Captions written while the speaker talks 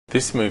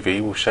This movie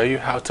will show you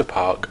how to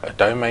park a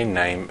domain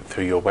name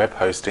through your web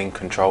hosting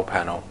control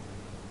panel.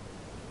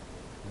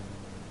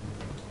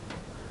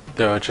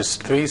 There are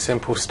just 3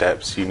 simple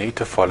steps you need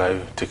to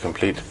follow to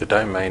complete the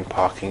domain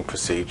parking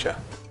procedure.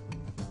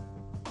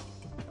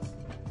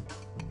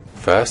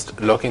 First,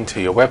 log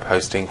into your web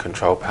hosting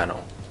control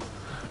panel.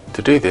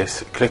 To do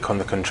this, click on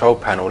the control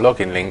panel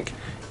login link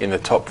in the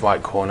top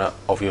right corner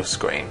of your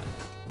screen.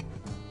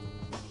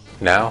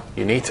 Now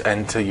you need to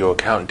enter your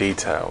account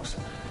details.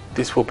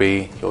 This will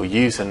be your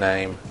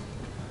username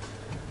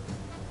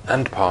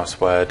and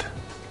password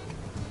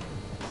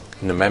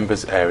in the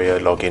members area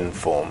login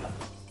form.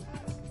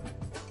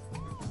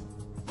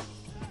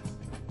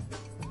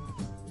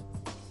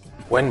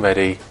 When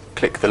ready,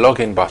 click the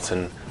login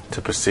button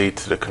to proceed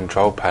to the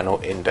control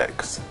panel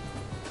index.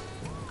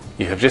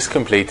 You have just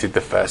completed the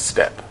first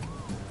step.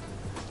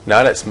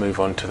 Now let's move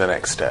on to the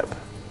next step,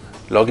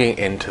 logging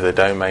into the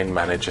Domain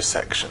Manager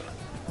section.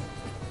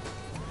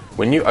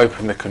 When you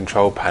open the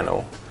control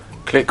panel,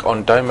 click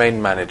on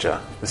Domain Manager,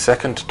 the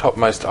second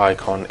topmost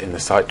icon in the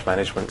Site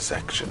Management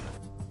section.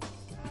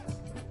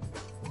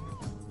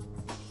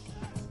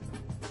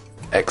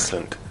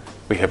 Excellent,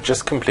 we have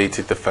just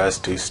completed the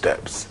first 2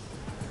 steps.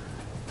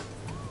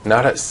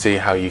 Now let's see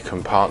how you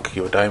can park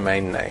your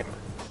domain name.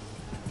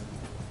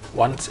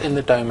 Once in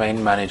the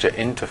Domain Manager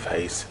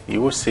interface,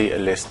 you will see a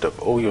list of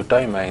all your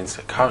domains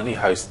currently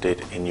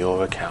hosted in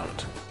your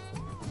account.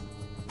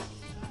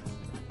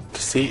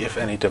 To see if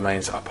any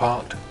domains are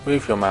parked,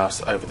 move your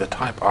mouse over the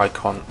type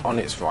icon on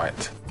its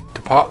right.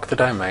 To park the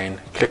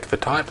domain, click the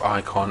type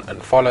icon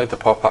and follow the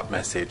pop-up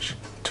message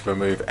to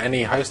remove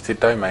any hosted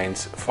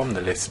domains from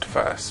the list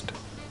first.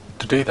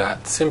 To do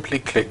that, simply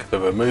click the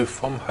Remove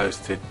from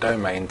Hosted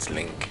Domains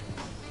link.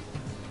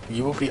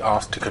 You will be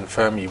asked to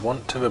confirm you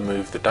want to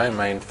remove the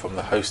domain from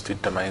the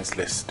hosted domains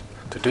list.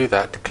 To do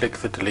that, click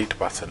the Delete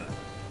button.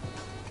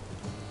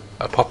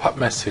 A pop-up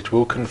message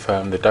will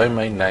confirm the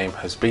domain name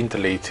has been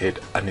deleted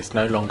and is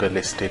no longer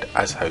listed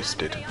as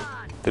hosted.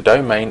 The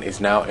domain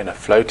is now in a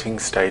floating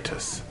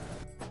status.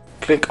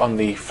 Click on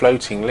the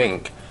floating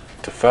link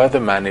to further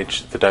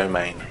manage the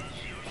domain.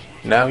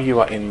 Now you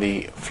are in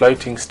the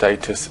Floating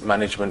Status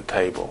Management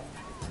table.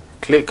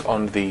 Click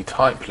on the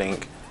Type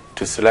link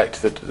to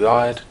select the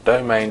desired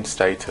domain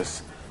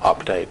status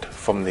update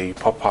from the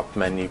pop-up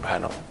menu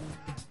panel.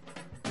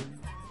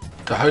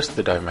 To host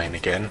the domain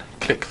again,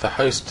 click the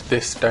Host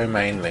this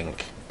domain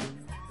link.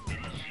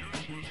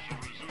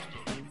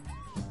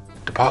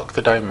 To park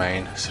the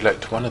domain,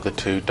 select one of the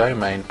 2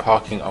 domain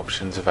parking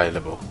options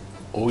available,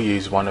 or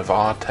use one of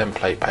our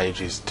template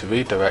pages to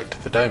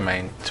redirect the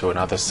domain to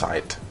another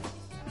site.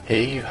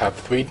 Here you have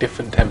 3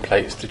 different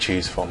templates to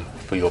choose from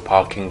for your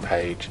parking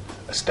page: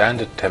 a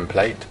standard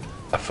template,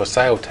 a for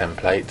sale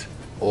template,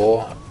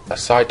 or a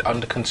site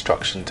under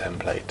construction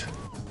template.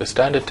 The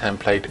standard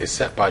template is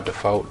set by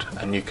default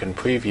and you can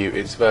preview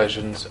its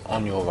versions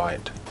on your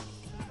right.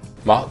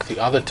 Mark the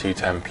other 2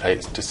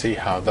 templates to see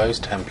how those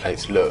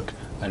templates look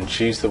and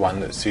choose the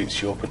one that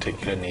suits your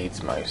particular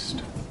needs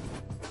most.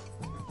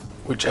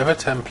 Whichever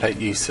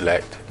template you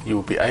select, you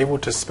will be able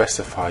to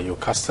specify your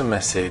custom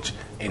message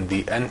in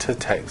the Enter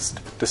Text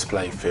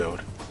display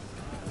field.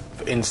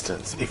 For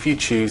instance, if you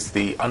choose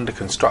the Under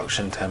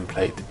Construction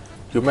template,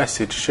 your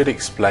message should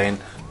explain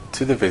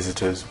to the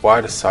visitors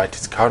why the site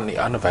is currently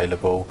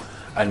unavailable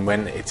and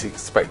when it's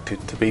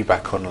expected to be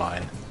back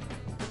online.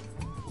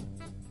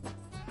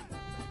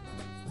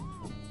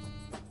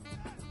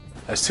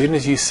 As soon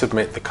as you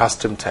submit the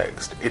custom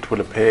text, it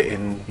will appear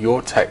in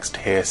Your Text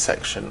Here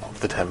section of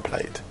the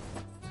template.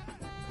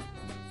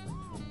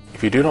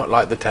 If you do not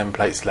like the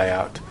template's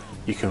layout,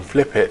 you can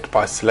flip it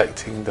by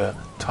selecting the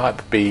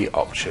Type B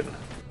option.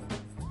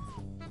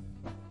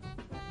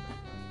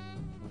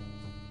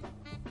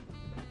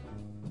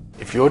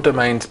 If your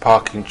domain's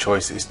parking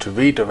choice is to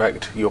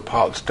redirect your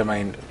parked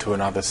domain to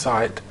another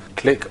site,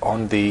 click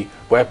on the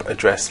web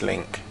address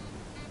link.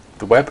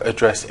 The web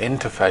address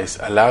interface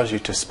allows you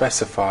to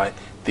specify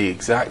the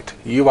exact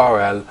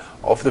URL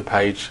of the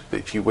page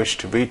that you wish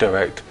to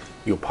redirect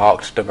your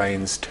parked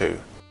domains to.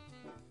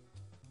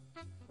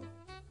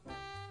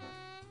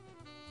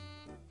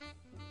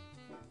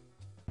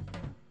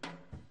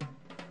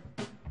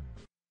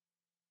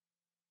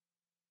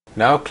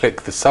 Now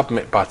click the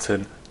Submit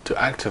button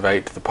to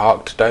activate the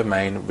parked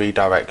domain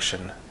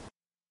redirection.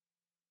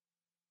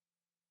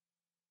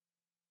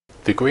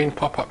 The green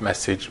pop-up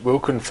message will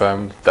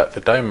confirm that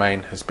the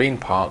domain has been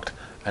parked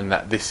and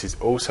that this is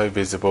also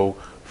visible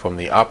from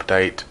the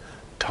Update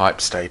Type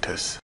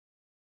status.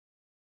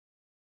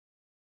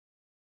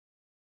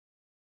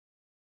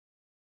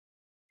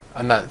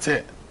 And that's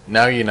it.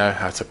 Now you know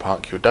how to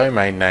park your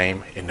domain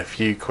name in a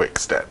few quick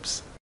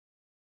steps.